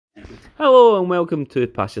Hello and welcome to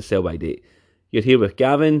Pass Your Sell By Date. You're here with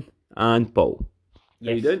Gavin and Paul. Yes.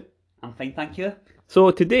 How you doing? I'm fine, thank you.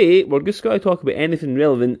 So today we're just going to talk about anything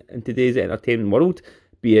relevant in today's entertainment world,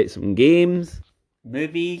 be it some games,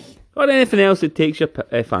 Movies. or anything else that takes your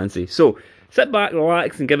fancy. So sit back,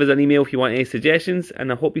 relax and give us an email if you want any suggestions,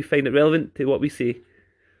 and I hope you find it relevant to what we say.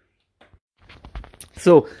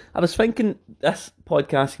 So I was thinking this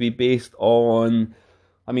podcast could be based on,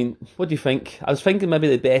 what do you think? I was thinking maybe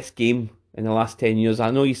the best game in the last 10 years.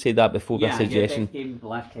 I know you said that before the suggestion. Best game of the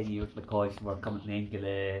last 10 years because we're coming to the end of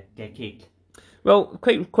the decade. Well,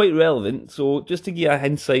 quite relevant. So just to give a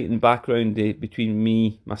insight and background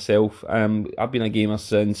between myself, I've been a gamer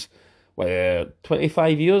since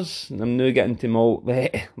 25 years. I'm now getting to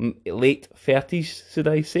my late 30s, should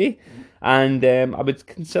I say. And I would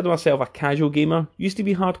consider myself a casual gamer. Used to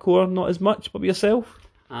be hardcore, not as much, but yourself?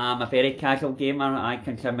 I'm a very casual gamer. I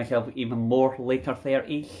consider myself even more later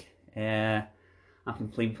 30s. I've been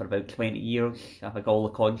playing for about 20 years. I've got all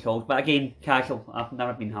the consoles. But again, casual. I've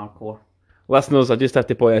never been hardcore. Listeners, I just have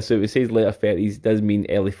to point this out. It says later 30s, does mean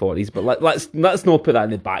early 40s, but let's not put that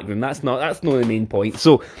in the background. That's not the main point.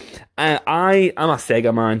 So, I'm a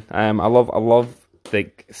Sega man. I love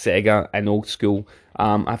like Sega and old school.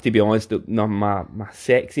 I have to be honest. My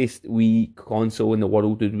sexiest Wii console in the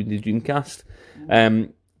world would be the Dreamcast.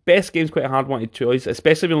 Best game's quite a hard one to choose,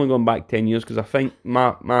 especially if you're only going back 10 years, because I think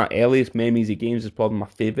my earliest memories of games is probably my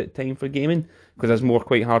favourite time for gaming, because it's more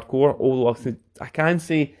quite hardcore, although I can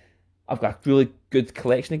say I've got a really good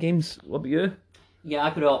collection of games. What about you? Yeah, I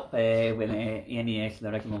grew up with NES, the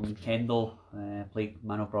original Nintendo, played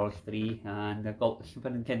Mario Bros 3, and I've got the Super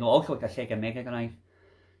Nintendo, also like a Sega Mega Drive.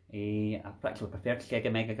 I actually preferred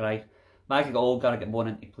Sega Mega Drive. But as I got older, I got more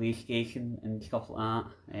into PlayStation and stuff like that,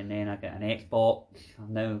 and then I got an Xbox. I've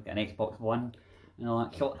now got an Xbox One and all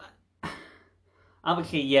that. So I would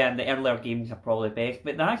say, yeah, the earlier games are probably best,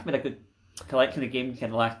 but there has been a good collection of games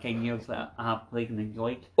in the last 10 years that I have played and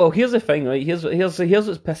enjoyed. Well, here's the thing, right? Here's what's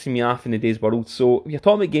pissing me off in today's world. So, if you're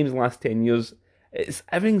talking about games in the last 10 years,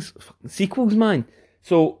 everything's fucking sequels, man.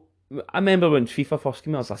 So, I remember when FIFA first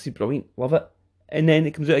came out, I was like, this is brilliant, love it. And then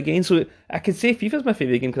it comes out again. So, I could say FIFA's my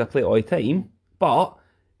favourite game because I play it all the time, but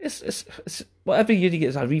it's every year you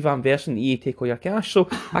get a revamped version, EA take all your cash. So,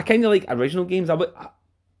 I kind of like original games.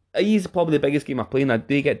 EA is probably the biggest game I play, and I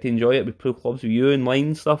do get to enjoy it with pro clubs with you online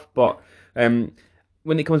and stuff, but when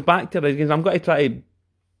it comes back to the games, I'm going to try to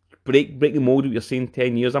break the mold of what you're saying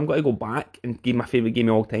 10 years. I'm going to go back and give my favourite game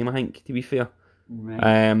of all time, I think, to be fair.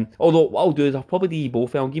 Right. Although what I'll do is I'll probably do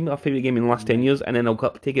both. I'll give me my favourite game in the last 10 years, and then I'll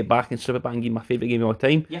take it back and strip it back and give my favourite game of all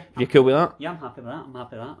time. Yeah, if you're cool with that. Yeah, I'm happy with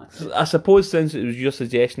that. So I suppose since it was your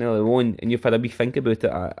suggestion earlier on, and you've had a wee think about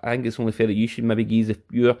it, I think it's only fair that you should maybe give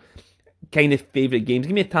your kind of favourite games.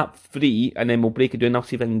 Give me a top 3, and then we'll break it down. I'll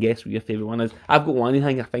see if I can guess what your favourite one is. I've got one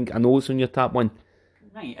thing I think I know it's on your top one.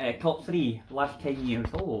 Right, top 3, the last 10 years.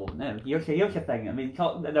 Oh, no, here's the thing. I mean,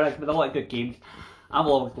 there has been a lot of good games. I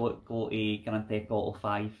will always go to Grand Theft Auto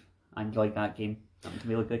 5. I enjoyed that game. That was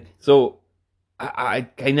really good. So, I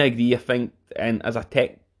kind of agree. I think, and as a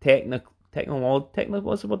technological. It's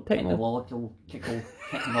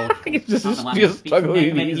just a struggle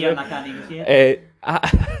with these. I can't even say it.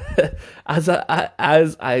 As a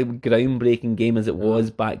groundbreaking game as it was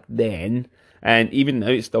back then, and even now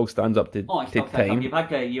it still stands up to time. You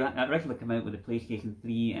originally came out with the PlayStation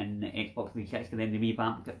 3 and the Xbox 360, then they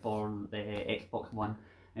revamped it for the Xbox One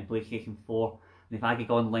and PlayStation 4. They've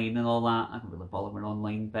added online and all that. I don't really bother with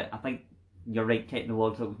online, but I think you're right,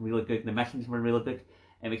 technological was really good. The missions were really good.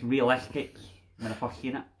 It was realistic when I first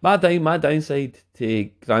seen it. My downside to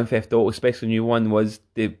Grand Theft Auto, especially the new one, was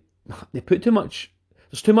they put too much.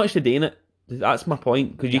 There's too much to do in it. That's my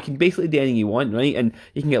point, because you can basically do anything you want, right? And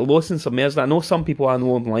you can get lost and submerged. I know some people I know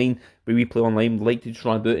online, when we play online, like to just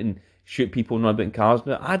run about and shoot people and run about in cars,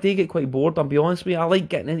 but I do get quite bored, I'll be honest with you. I like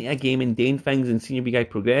getting into a game and doing things and seeing your big guy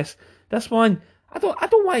progress. This one, I don't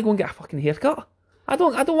want to go and get a fucking haircut. I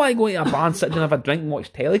don't want to go into a bar and sit down and have a drink and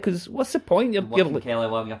watch telly, because what's the point? You're watching telly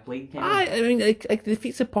while you're playing telly. I mean, it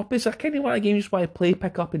defeats the purpose. I kind of want a game just want to play,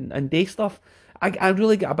 pick up and do stuff. I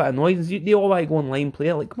really get a bit annoyed. They all want to go online and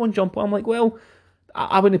play. Like, come on, jump on. I'm like, well,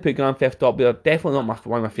 I wouldn't put Grand Theft up there. Definitely not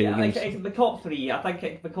one of my favourite games. It's the top 3. I think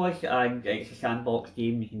it's because it's a sandbox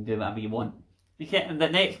game. You can do whatever you want. The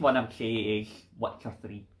next one I would say is Witcher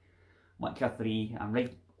 3. Witcher 3, a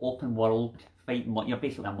right open world fighting. You're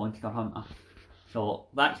basically a monster hunter. So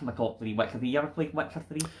that's my top 3 Witcher 3. You ever played Witcher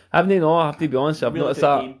 3? I have to be honest. I've noticed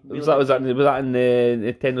that. Was that in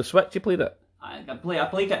the Nintendo Switch you played it? I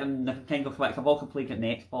played it in the Nintendo Switch. I've also played it in the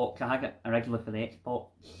Xbox. I had it originally for the Xbox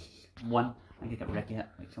One. I think I got Ricky it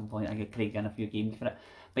at some point. I got Craig in a few games for it.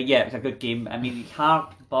 But yeah, it's a good game. I mean, it's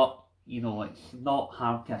hard, but you know, it's not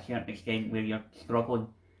hard to a certain extent where you're struggling.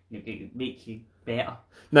 It makes you better.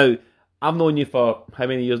 Now, I've known you for how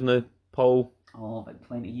many years now, Paul? Oh, about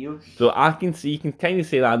 20 years. So I can see, you can kind of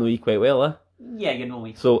say that I know you quite well, eh? Yeah, you know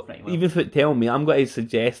me So pretty well. even if it telling me, I'm going to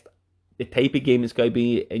suggest the type of game that's going to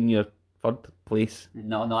be in your third place.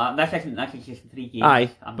 No, this isn't just 3 games.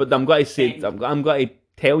 Aye, but I'm going to say, I'm going to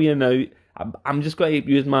tell you now, I'm just going to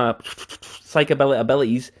use my psychability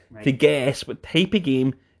abilities to guess what type of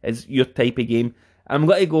game is your type of game. And I'm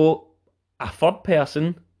going to go a third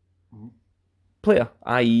person player,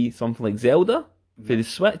 i.e. something like Zelda for the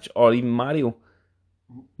Switch or even Mario.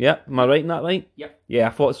 Yep, am I right in that, right? Yep. Yeah, I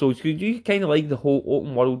thought so. You kind of like the whole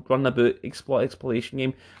open world run about exploration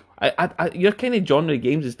game. Your kind of genre of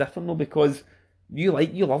games is different though, because you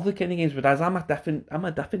love the kind of games, whereas I'm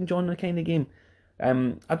a different genre kind of game.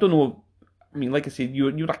 I don't know. I mean, like I said,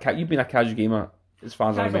 you've been a casual gamer as far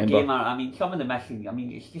as I remember. Gamer. I mean, some of the missions. I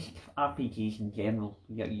mean, it's just RPGs in general.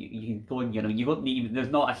 You can go and you don't need. There's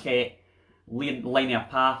not a set linear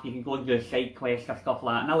path. You can go and do side quests or stuff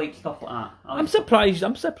like that, and I like stuff like that. I'm surprised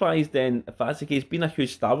then, if that's the case, being a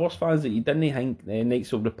huge Star Wars fan, that you didn't think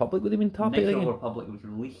Knights of the Republic would have been top Knights of of the the Republic was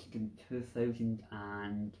released in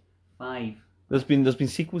 2005. There's been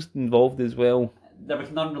sequels involved as well. There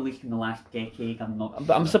was none released in the last decade. I'm not.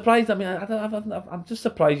 But I'm surprised. I mean, I'm just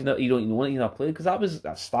surprised that you don't even want to play, because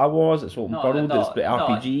that's Star Wars. It's open world. It's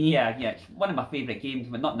RPG. Yeah, it's one of my favourite games,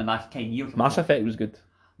 but not in the last 10 years. Mass Effect was good.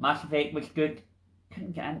 Mass Effect was good.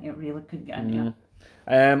 Couldn't get into it really. Couldn't get into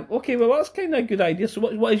it. Okay, well that's kind of a good idea. So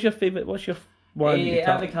what is your favourite? What's your one? It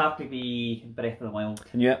would have to be Breath of the Wild.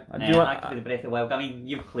 Yeah, I do like the Breath of the Wild. I mean,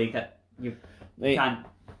 you've played it. You can't.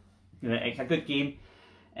 It's a good game.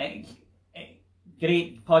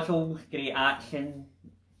 Great puzzles, great action.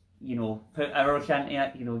 You know, put hours into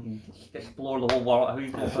it. You know, you can explore the whole world, a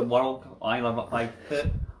huge open world, either by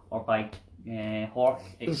foot or by horse.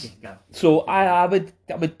 It's just good. So I would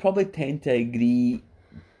probably tend to agree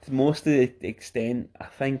to most of the extent. I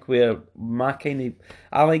think where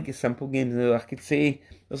I like simple games. I could say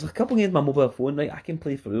there's a couple games on my mobile phone, right? I can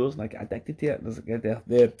play for hours and I get addicted to it.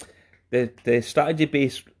 There's the strategy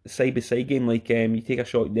based side by side game, like you take a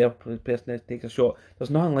shot, the other person takes a shot. There's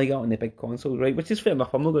nothing like that on the big console, right? Which is fair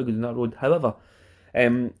enough. I'm not going to go down that road. However,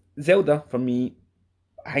 Zelda for me,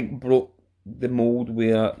 I think broke the mold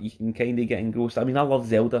where you can kind of get engrossed. I mean, I love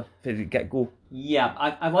Zelda from the get go. Yeah,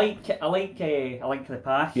 I like to the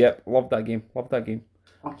Past. Yep, love that game.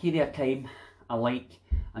 Arcadia Time, I like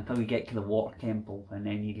until we get to the water temple, and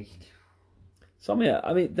then you just. Some of it,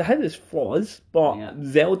 I mean, they had its flaws, but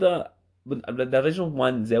Zelda. The original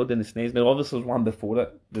one, Zelda in the SNES. Now, obviously, there's one before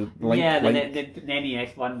it. The NES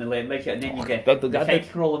one, the and then you get the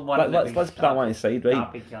side-scrolling one. Let's put that one aside,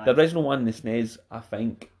 right? The original one in the SNES, I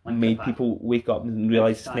think, made people wake up and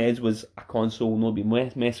realise SNES was a console, not be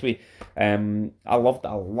messed with. I loved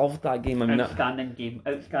that game. I mean, outstanding game.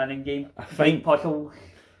 I think puzzle.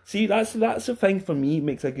 See, that's the thing for me. It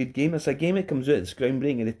makes a good game. It's a game that comes out. It's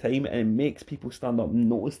groundbreaking at the time, and it makes people stand up and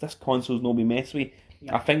notice this console's not be messed with.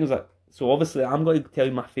 I think it was like. So obviously, I'm going to tell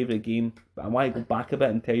you my favourite game, but I want to go back a bit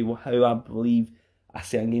and tell you how I believe a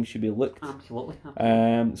certain game should be looked. Absolutely.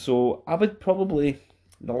 So I would probably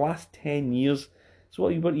the last 10 years. So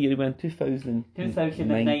what year we in?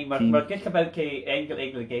 2009. We're just about to end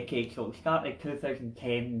the decade, so it started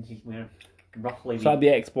 2010 is where roughly. So that'd be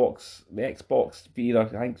Xbox era. I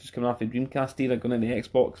think just coming off the Dreamcast era, going into the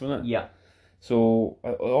Xbox, wasn't it? Yeah. So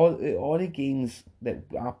all the games that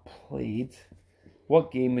I played.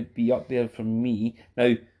 What game would be up there for me?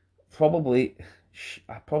 Now, probably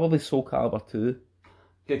Soul Calibur 2.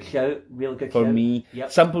 Good shout, real good for shout. Me. Yep.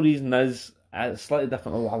 Simple reason is it's slightly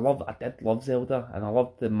different. I did love Zelda and I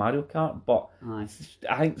loved the Mario Kart, but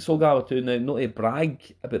I think Soul Calibur 2. Now, not to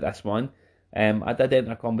brag about this one, I did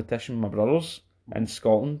enter a competition with my brothers in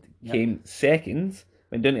Scotland. Came second.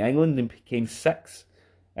 Went down to England and came sixth.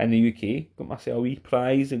 In the UK, got myself a wee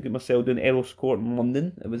prize and got myself down Earl's Court in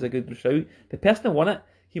London. It was a good shout. The person that won it,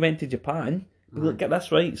 he went to Japan. Look, get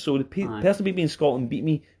this right. So the person who beat me in Scotland beat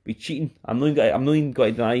me by cheating. I'm not even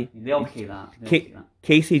going to deny. They'll say that.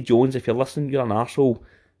 Casey Jones, if you're listening, you're an arsehole.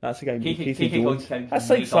 That's the guy. Casey Jones. That's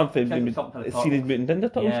like something. Teenage Mutant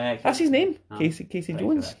Ninja Turtles. Yeah, that's his name. Casey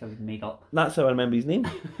Jones. Made up. That's how I remember his name.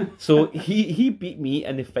 So he beat me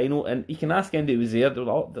in the final, and you can ask anybody who was there.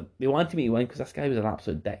 They wanted me to win because this guy was an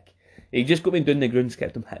absolute dick. He just got me down the ground,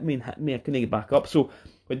 kept him hitting me. I couldn't get back up. So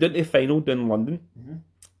we went down to the final down in London,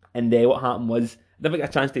 and what happened was I never got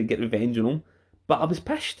a chance to get revenge on him, but I was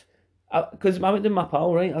pissed. Because I went down my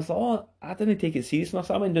pal, right? I was like, I didn't take it serious enough.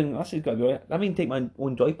 So I went down, this has got to be right. I mean, take my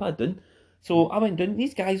own joypad down. So I went down.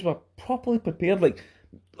 These guys were properly prepared.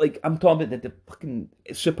 Like I'm talking about the fucking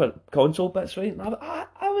super console bits, right? And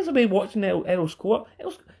I was away watching Earl's Court.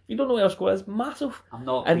 If you don't know Earl's Court, it's massive. I'm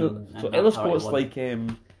not. And so Earl's Court's one. like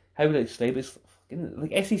how would I describe it? It's fucking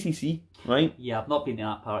like SECC, right? Yeah, I've not been in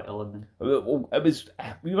that part of London. Well, it was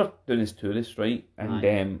we were doing as tourists, right? And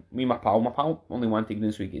me and my pal only wanted to go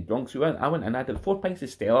in so we could get drunk. So I went and I did 4 pints of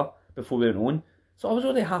Stella before we went on. So I was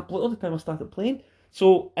already happy all the time I started playing.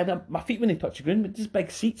 So and my feet when they touch the ground, with just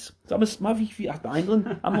big seats. So my feet are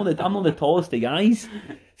dangling. I'm not the tallest of guys.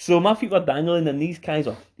 So my feet were dangling, and these guys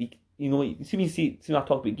are, you see when I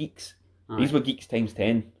talk about geeks. These were geeks times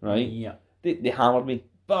 10, right? Yeah. They hammered me,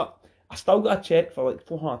 but I still got a check for like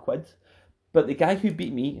 400 quid. But the guy who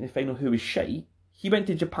beat me in the final, who was shy, he went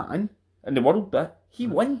to Japan in the world bit. He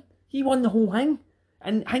won. He won the whole thing,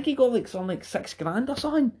 and I think he got like something like $6,000 or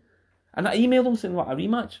something. And I emailed him saying, "What, a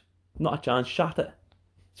rematch? Not a chance. Shut it."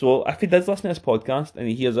 So if he does listen to this podcast and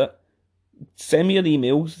he hears it, send me your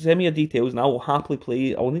emails, send me your details, and I will happily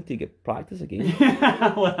play. I'll need to get practice again.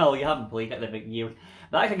 Well, you haven't played it in a big years.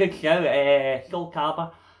 That's a good shout. Skull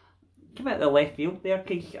Carver. Come out of the left field there,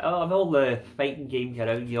 because of all the fighting games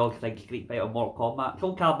around, you always like Street Fighter, Mortal Kombat.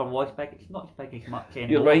 Soul Calibur was big. It's not as big as much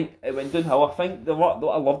anymore. You're right. It went downhill. I think what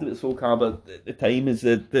I loved about Soul Calibur at the time is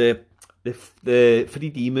the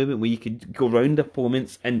 3D movement where you could go round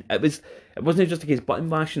opponents, and it wasn't just a case button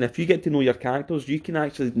mashing. If you get to know your characters, you can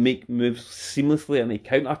actually make moves seamlessly and like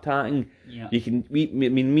counter attacking. Yeah. You can. Me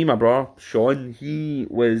and my brother Sean, he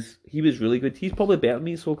was really good. He's probably better than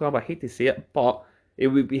me at Soul Calibur. I hate to say it, but it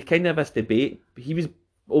would be kind of this debate. He was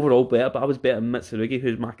overall better, but I was better than Mitsurugi,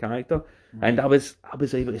 who's my character, and I was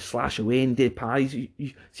able to slash away and do parries. See,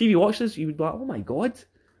 if you watch this, you would be like, "Oh my god,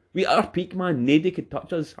 we at our peak, man. Nobody could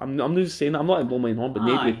touch us." I'm just saying that. I'm not blowing my horn, but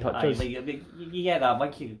nobody could touch us. Like, you get that.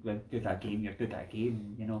 Once you're good at a game, you're good at a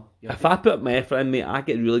game. You know. If I put my effort in, mate, I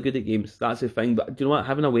get really good at games. That's the thing. But do you know what?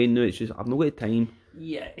 Having a way now, it's just I've not got time.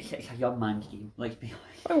 Yeah, it's a young man's game. Let's be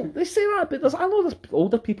honest. Well, they say that, but I know there's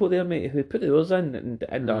older people there, mate, who put theirs in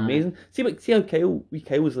and they're amazing. See how Kyle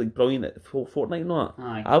was like brilliant at Fortnite and all that.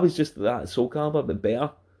 Aye. I was just that Soul Calibur, but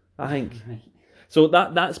better, I think. Right. So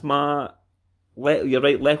that's my. You're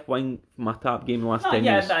right, left wing, my top game in the last 10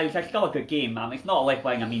 years. Yeah, it's still a good game. It's not a left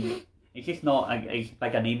wing. I mean, it's just not as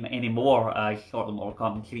big a name anymore as sort of Mortal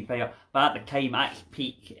Kombat and Street Fighter. But at the time, at its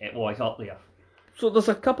peak, it was up there. So there's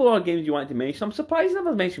a couple of other games you wanted to mention. I'm surprised I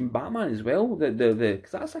never mentioned Batman as well.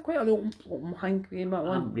 Because that's quite an old hang game, that I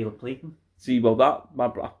one. haven't really played them. See, well,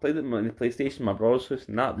 I played it on the PlayStation, my brother's house,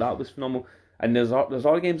 and that was phenomenal. And there's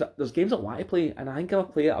other games. There's games I want to play, and I think if I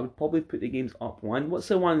play it, I would probably put the games up one. What's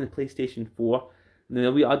the one on the PlayStation 4? I don't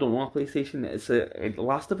know, a PlayStation. It's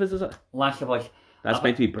Last of Us, is it? Last of Us. That's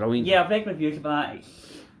meant to be brilliant. Yeah, I've read reviews about that.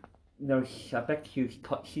 There's a big, huge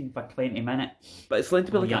cutscene for 20 minutes. But it's meant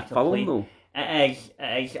to be like a film, though. It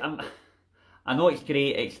is. I know it's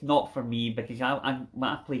great. It's not for me because when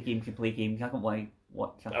I play games, I don't want to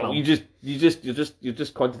watch a film. You're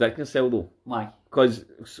just contradicting yourself, though. Why? Because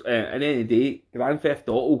at the end of the day, Grand Theft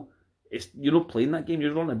Auto, you're not playing that game.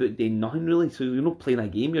 You're running about doing nothing really. So you're not playing a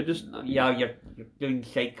game. You're just you're doing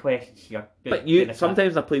side quests. But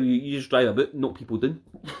sometimes I play. You just drive about, not people doing.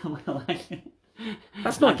 Well,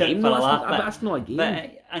 that's not a game. That's not a game. But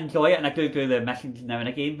I enjoy it, and I do the missions now and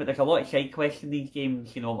again. But there's a lot of side quests in these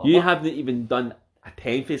games. You know. You haven't even done a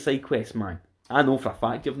 10 for side quest, man. I know for a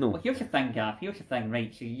fact you've not. Well, here's the thing, Gav. Here's the thing,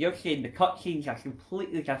 right? So you're saying the cutscenes are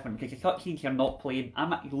completely different because the cutscenes you're not playing.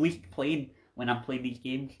 I'm at least playing when I'm playing these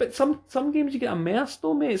games. But some games you get immersed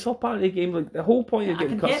though, mate. It's all part of the game. Like the whole point of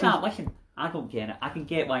getting cutscenes. I can get that. Listen, I don't get it. I can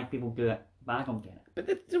get why people do it, but I don't get it.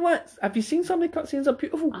 But what? Have you seen some of the cutscenes? Are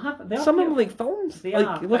beautiful. I have. Some of them are like films. They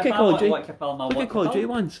like are. Look at Call of Duty. Look at Call of Duty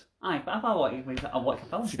ones. Aye, but if I watch a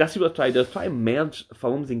film. See, that's what I tried. They're trying to merge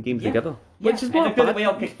films and games together, yeah. which is not a bad thing.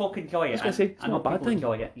 Because folk enjoy it. I was gonna say it's not a bad thing.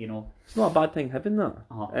 Enjoy it, you know. It's not a bad thing having that.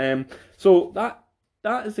 Uh-huh. So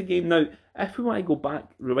that is the game. Now, if we want to go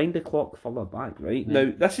back, rewind the clock further back, right?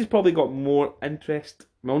 Now, this has probably got more interest.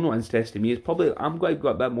 Well, not interest to me. It's probably I'm going to go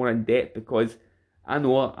a bit more in depth because I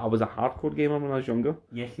know I was a hardcore gamer when I was younger.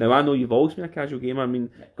 Yes. Now I know you've always been a casual gamer. I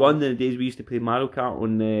mean, gone the days we used to play Mario Kart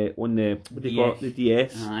on the what do you call it, the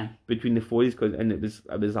DS between the phones, and it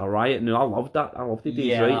was a riot. Now I loved that. I loved the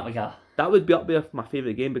days, right? That would be up there for my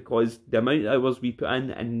favourite game because the amount of hours we put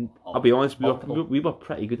in, and I'll be honest, we were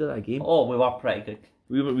pretty good at that game. Oh, we were pretty good.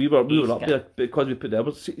 We were up there because we put the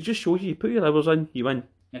hours. It just shows you put your hours in, you win.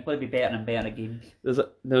 You're going to be better and better at games.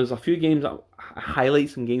 There's a few games that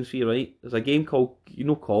highlight some games for you, right? There's a game called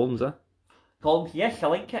Columns, Columns, yes, I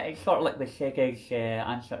like it. It's sort of like the Sega's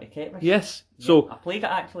answer to Tetris. Yes. Yeah, So I played it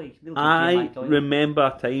actually. It's a really good game. I enjoyed it. remember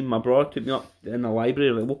a time my brother took me up in the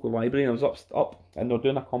library, the local library, and I was up and they were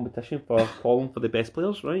doing a competition for column for the best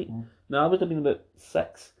players, right? Now I would have been about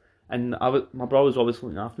 6, and my brother was always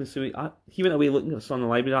looking after me, so he went away looking at something in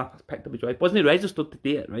the library. I picked up a joypad. Wasn't he registered to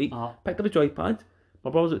date, right? Picked up a joypad.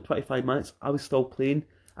 My brother was at 25 minutes. I was still playing.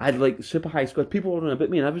 I had like super high score. People were running about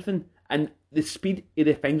me and everything, and the speed of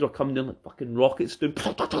the things were coming down like fucking rockets down.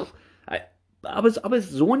 I was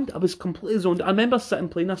zoned. I was completely zoned. I remember sitting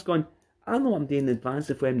playing this, going, I know what I'm doing in advance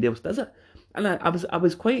if anybody else does it, and I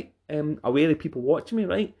was quite aware of people watching me,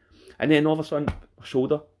 right? And then all of a sudden, my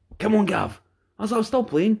shoulder, come on, Gav. I was still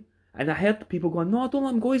playing, and I heard people going, no, don't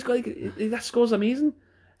let him go. He's got this score's amazing.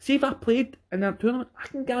 See if I played in that tournament, I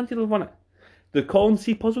can guarantee they'll win it. The column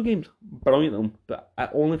C puzzle games, brilliant at them,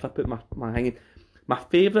 but only if I put my hanging.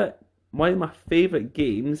 One of my favourite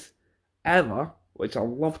games ever, which I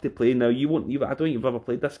love to play. Now I don't think you've ever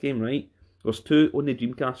played this game, right? There's 2 on the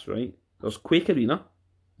Dreamcast, right? There's Quake Arena.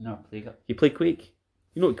 No, played it. You play Quake?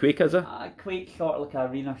 You know what Quake is, Quake sort of like an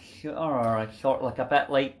arena shooter, or sort of like a bit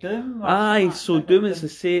like Doom. Aye, so Doom is to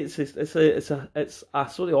say it's a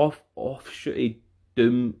sort of offshooty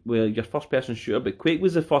Doom where you're first person shooter, but Quake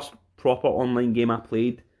was the first proper online game I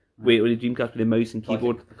played. Wait, with the Dreamcast with the mouse and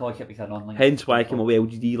keyboard. Because it was an online. Hence why I came up with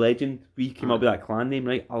LGD Legend. We came up with that clan name,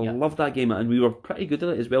 right? I love that game, and we were pretty good at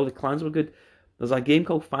it as well. The clans were good. There's a game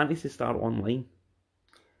called Fantasy Star Online.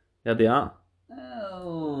 There they are.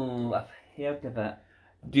 Oh, I've heard of it.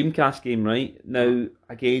 Dreamcast game, right? Now,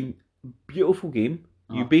 again, beautiful game.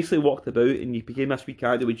 You basically walked about and you became this wee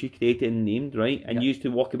character which you created and named, right? And you used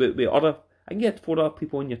to walk about with I think you had 4 other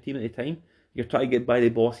people on your team at the time. You're trying to get by the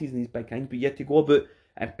bosses and these big things, but you had to go about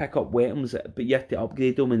and pick up weapons, but you had to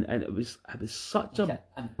upgrade them, and it was such an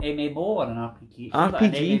MMO or an RPG?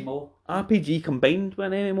 RPG combined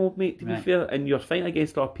with an MMO, mate. To be fair, and you're fighting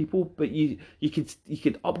against other people, but you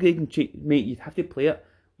could upgrade and mate. You'd have to play it.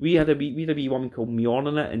 We had a wee woman called Mjorn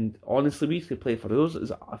in it, and honestly, we used to play it for hours. It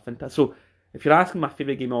was a fantastic. So, if you're asking my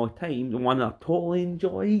favourite game of all time, the one that I totally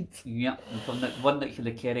enjoyed, one that should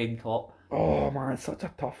have carried top. Oh man, it's such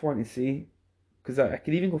a tough one to say. Because I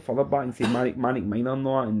could even go further back and say Manic Miner and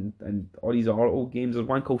all that, and all these other old games. There's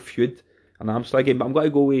one called Feud, an Amstrad game, but I'm going to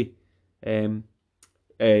go with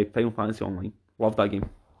Final Fantasy Online. Love that game.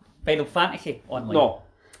 Final Fantasy Online? No,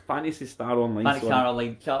 Fantasy Star Online. Fantasy Star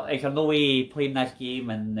Online. So, is there no way playing this game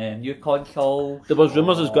in the new console? There was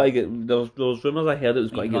rumours it was going to get. There was rumours I heard it was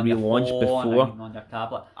going to get relaunched before. On your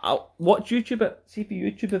tablet. I'll watch YouTube it. See if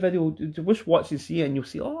you YouTube a video. Just watch and see it, and you'll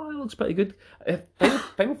see. Oh, it looks pretty good.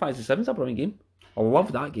 Final Fantasy 7's a brilliant game. I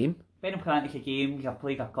love that game. Final Fantasy games, I've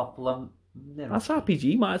played a couple of them. That's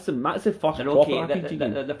RPG, man. That's the first proper RPG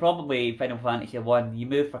game. The problem with Final Fantasy 1, you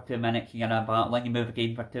move for 2 minutes, you're in a battle, then you move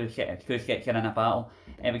again for 2 seconds, you're in a battle.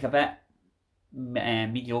 It was a bit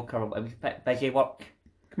mediocre, it was a bit busy work.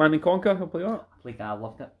 Command and Conquer, I'll play that. I played that, I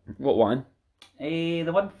loved it. What one? The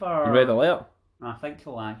one for... Red Alert? I think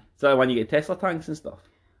so, aye. Is that the one you get Tesla tanks and stuff?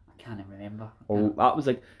 I can't even remember. Oh, that was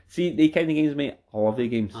like... See, the kind of games, mate, I love the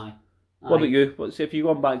games. Aye. What about you? So if you're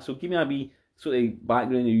going back, so give me a wee sort of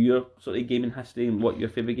background of your sort of gaming history and what your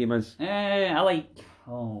favourite game is. I like...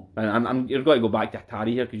 You're going to go back to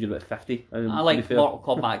Atari here because you're about 50. I like Mortal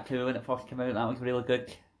Kombat 2 when it first came out, that was really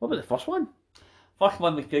good. What about the first one? First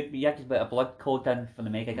one was good, but you had to put a blood code in for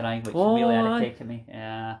the Mega Drive, which really irritated me.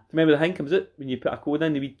 Remember the thing comes out when you put a code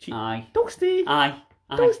in, the wee cheat? Aye. Toasty! Aye.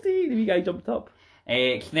 Toasty! The wee guy jumped up.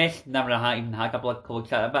 SNES never even had a blood code,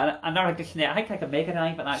 but I never had the SNES. I think I had a Mega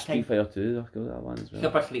Drive at that time. Street Fighter 2, I've got that one as well.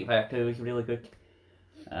 Super Street Fighter 2 was really good.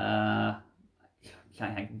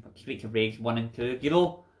 Can't think. Streets of Rage 1 and 2. You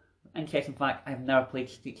know, interesting fact, I've never played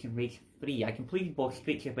Streets of Rage 3. I completed both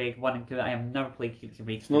Streets of Rage 1 and 2. I have never played Streets of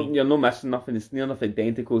Rage 3. You're not missing nothing. It's near enough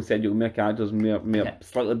identical. Said you'll make characters,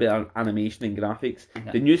 slightly better animation and graphics.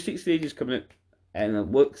 The new Streets of Rage is coming out, and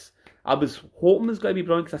it looks... I was hoping it was going to be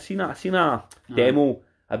brilliant because I seen a demo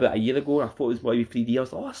about a year ago and I thought it was going to be 3D. I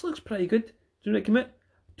was like, oh, this looks pretty good. Do you know what it came out?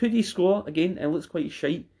 2D scroller again, and it looks quite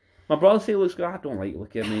shite. My brother said it looks good. I don't like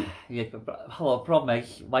looking at it, mate. Yeah, but the problem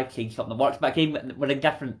is, why change something that works? But again, it's a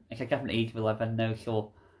different age we live in now,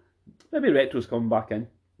 so... Maybe retro's coming back in.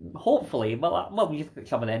 Hopefully, well, we just got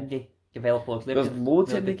some of the indie developers. There's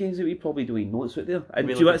loads of indie games that we probably don't even notice out there. And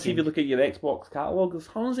really do you want to see if you look at your Xbox catalogue, there's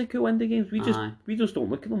tons of cool indie games. We just don't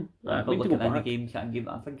look at them. But look at indie games, I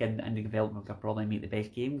think indie developers are probably make the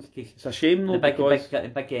best games. It's a shame though, because...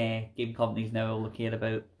 The big game companies now all care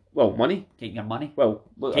about... Well, money. Taking your money. Well,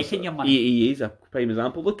 taking your money. EA is a prime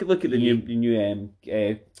example. Look at the new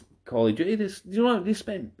Call of Duty. You know, they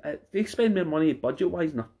spend more money budget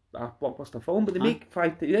wise than a blockbuster film, but they make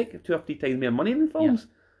 2 or 3 times more money than films.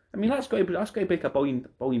 I mean, that's got to break £1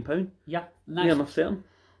 billion pound. Yeah, Near enough certain.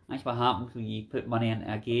 That's what happens when you put money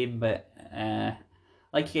into a game, but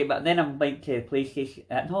like I say, but then I'm like to PlayStation.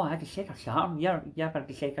 No, I had the Sega Saturn. You ever had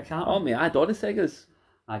the Sega Saturn? Oh mate, I adore the Segas.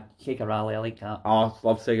 Sega Rally, I like that. Oh, I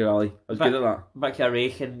love Sega Rally. I was good at that. Victor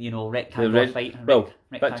Racing, rectangular fight.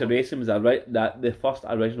 Victor Racing was the first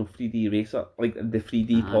original 3D racer, like the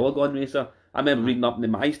 3D polygon racer. I remember reading up,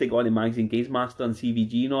 I used to go on the magazine Games Master and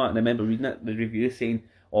CVG and all that, and I remember reading it, the review saying,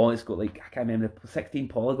 oh, it's got like, I can't remember, 16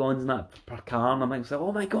 polygons and that per car, and I'm like,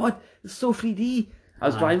 oh my god, it's so 3D. I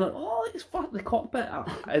was driving like, oh, it's fuck the cockpit.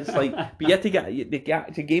 It's like, but you had to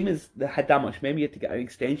get the game had that much memory. You had to get an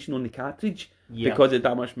extension on the cartridge because it had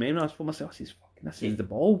that much memory. I was for myself, this is the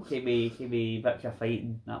ball. See me Victor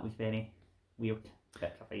fighting. That was very weird.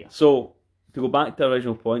 Victor fighting. So to go back to the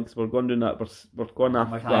original point, because we're going doing that. We're going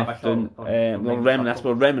after.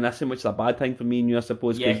 We're reminiscing, which is a bad thing for me and you, I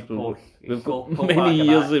suppose. Yeah, we've got many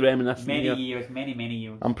years of reminiscing. Many years.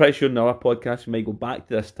 I'm pretty sure in another podcast we might go back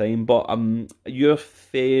to this time. But your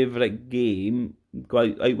favourite game, go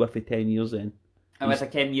out with for 10 years then. And with the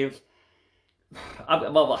 10 years, I've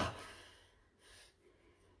got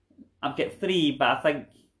 3, but I think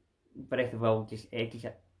Breath of the Wild just edges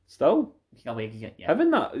it. Still edges it, yeah.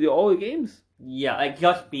 Having that, all the games? Yeah, it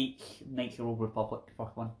just beats Knights of the Old Republic, the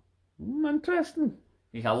first one. Interesting.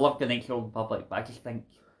 Because I love the Knights of the Old Republic, but I just think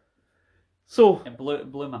it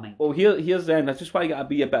blew my mind. Well, here's then. I just want to get a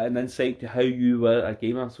bit of an insight to how you were a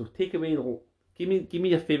gamer. So take away, give me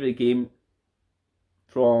your favourite game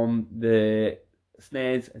from the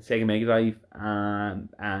SNES and Sega Mega Drive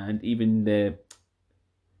and even the.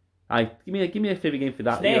 Give me a favourite game for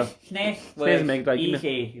that. SNES was and Mega Drive,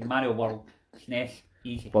 easy. Mario World. SNES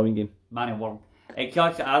easy. Boring game. Mario World.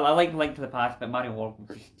 I like Link to the Past, but Mario World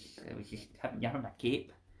was just you're having a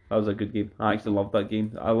cape. That was a good game. I actually loved that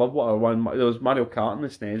game. I love what I won. There was Mario Kart on the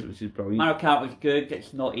SNES, which is brilliant. Mario Kart was good.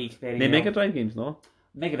 It's not aged very well. Mega Drive games, no?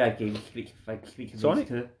 Mega Drive games, Streets of Rage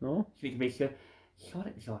 2. No? Streets of Rage 2.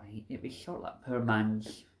 Sonic was alright. It was sort of like poor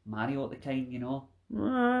man's Mario at the time, you know.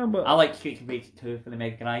 But I like Streets of Rage 2 for the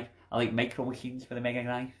Mega Drive. I like Micro Machines for the Mega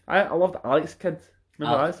Drive. I loved Alex Kidd.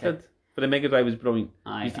 Remember Alex Kidd? For the Mega Drive was brilliant.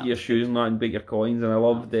 You used to get your shoes and that and break your coins, and I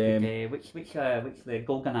loved which the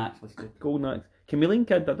Golden Axe was good. Golden Axe. Chameleon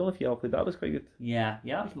Kid, I don't know if you ever played that, was quite good. Yeah,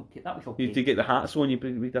 that was okay. You used to get the hats on, you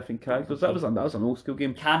with different characters. That was an old school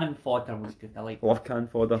game. Cannon Fodder was good, I like. Love Cannon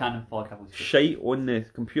Fodder. Cannon Fodder was good. Shite on the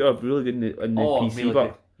computer, really good on the PC, really but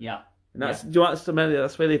good. Yeah. And that's you know,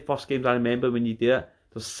 that's why the first games I remember when you do it,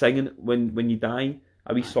 they're singing when you die,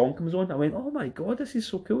 a wee song comes on. I went, oh my god, this is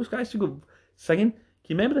so cool. This guy's to go singing. Can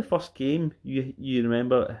you remember the first game you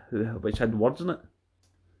remember which had words in it?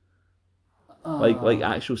 Like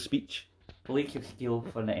actual speech? Blake of Steel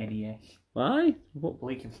for the NES. Aye? What?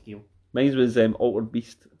 Blake of Steel. Mine was Altered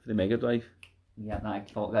Beast for the Mega Drive. Yeah, I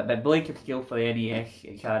thought that. But Blake of Steel for the NES,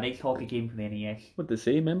 it's a nice hockey game for the NES. What did they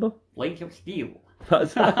say, remember? Blake of Steel.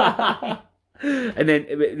 That's and then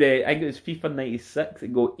I think it was FIFA 96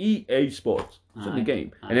 and go EA Sports in the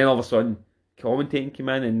game. And then all of a sudden, commentating came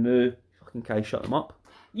in and now fucking Kai shut them up.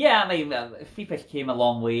 Yeah, I mean, FIFA's came a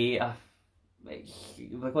long way.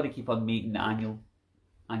 We're going to keep on making annual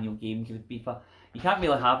games with FIFA. You can't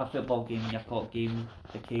really have a football game in your top game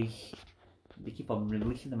because they keep on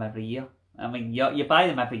releasing them every year. I mean, you buy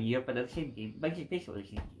them every year, but they're the same game. Basically the same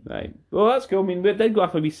game. Right. Well, that's cool. I mean, we did go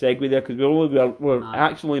off a wee segue there because we're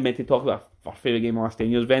actually meant to talk about our favourite game of the last 10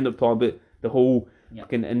 years. We ended up talking about the whole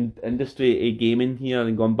fucking industry of gaming here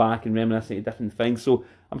and gone back and reminiscing of different things. So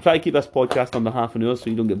I'm trying to keep this podcast under half an hour so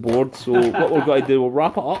you don't get bored. So what we're going to do, we'll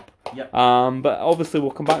wrap it up. Yep. But obviously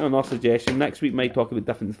we'll come back on our suggestion. Next week might talk about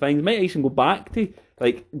different things. Might even go back to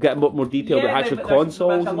get a lot more detail about actual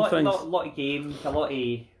consoles and things. A lot of games, a lot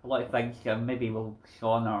of things. Maybe we'll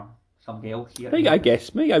Sean or somebody else here. Maybe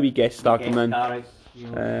a wee guest star come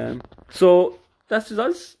in. So this is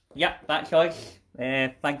us. Yep, that's us.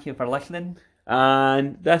 Thank you for listening.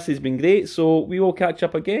 And this has been great. So we will catch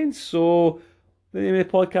up again. So the name of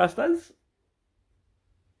the podcast is?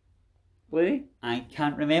 Blaney? I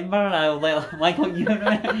can't remember. Why don't you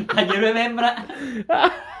remember? Can you remember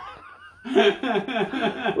it?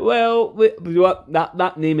 Well,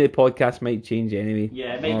 that name of the podcast might change anyway.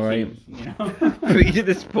 Yeah, it might change. You know. Put you to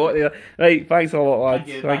the spot there. Right, thanks a lot,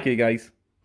 lads. Thank you guys.